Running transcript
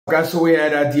Guys, so we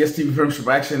had a DSTV Premiership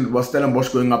action. It was Stellenbosch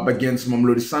going up against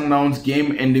Mamelodi Sundowns.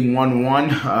 Game ending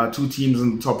 1-1. Two teams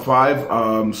in the top five.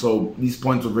 So these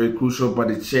points were very crucial, but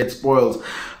it shared spoils.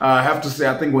 I have to say,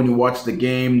 I think when you watch the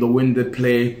game, the wind did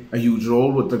play a huge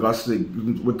role with regards to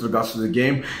the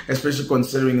game, especially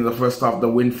considering in the first half the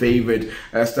wind favored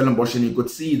Stellenbosch, and you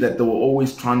could see that they were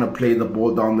always trying to play the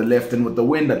ball down the left, and with the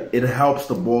wind, it helps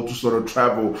the ball to sort of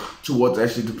travel towards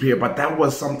Ashley to clear. But that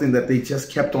was something that they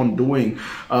just kept on doing.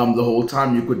 The whole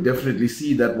time. You could definitely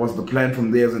see that was the plan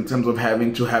from theirs in terms of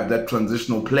having to have that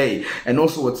transitional play. And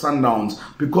also with Sundowns,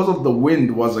 because of the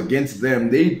wind was against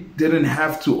them, they didn't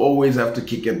have to always have to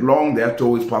kick it long. They have to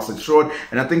always pass it short.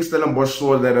 And I think Stellenbosch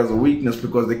saw that as a weakness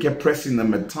because they kept pressing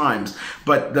them at times.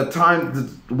 But the time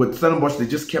with Stellenbosch, they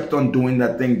just kept on doing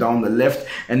that thing down the left.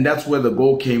 And that's where the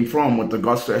goal came from, with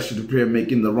regards to Ashley Dupree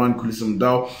making the run.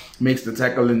 Masandawana makes the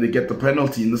tackle and they get the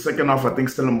penalty. In the second half, I think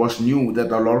Stellenbosch knew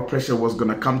that a lot of pressure was going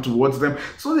to come towards them,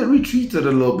 so they retreated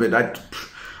a little bit.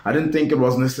 I didn't think it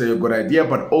was necessarily a good idea,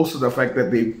 but also the fact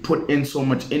that they put in so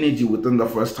much energy within the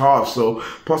first half. So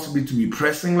possibly to be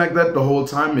pressing like that the whole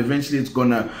time, eventually it's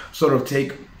gonna sort of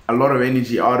take a lot of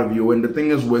energy out of you. And the thing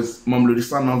is with Mamelodi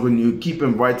Sundowns, when you keep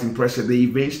inviting pressure, they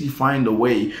eventually find a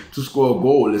way to score a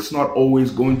goal. It's not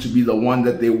always going to be the one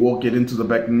that they walk it into the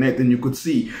back of the net. And you could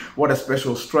see what a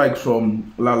special strike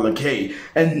from Lalake.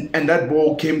 And that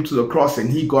ball came to the cross and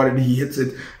he got it, he hits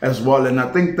it as well. And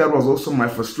I think that was also my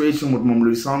frustration with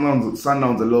Mamelodi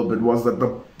Sundowns a little bit, was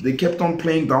that they kept on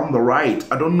playing down the right.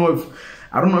 I don't know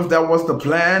if that was the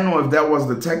plan or if that was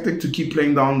the tactic, to keep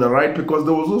playing down the right, because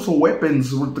there was also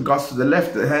weapons with regards to the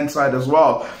left-hand side as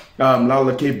well.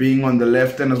 Lalake being on the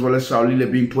left, and as well as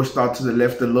Shaulile being pushed out to the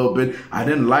left a little bit. I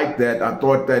didn't like that. I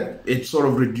thought that it sort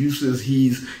of reduces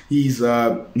his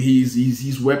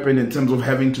weapon in terms of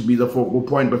having to be the focal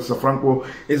point. But Safranco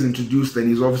is introduced and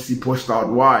he's obviously pushed out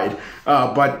wide.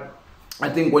 But I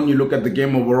think when you look at the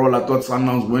game overall, I thought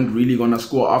Sundowns weren't really going to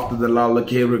score after the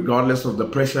Lalake, regardless of the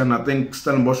pressure. And I think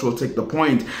Stellenbosch will take the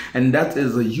point. And that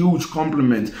is a huge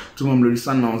compliment to Mamelodi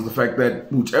Sundowns. The fact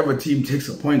that whichever team takes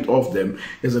a point off them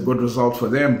is a good result for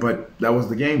them. But that was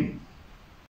the game.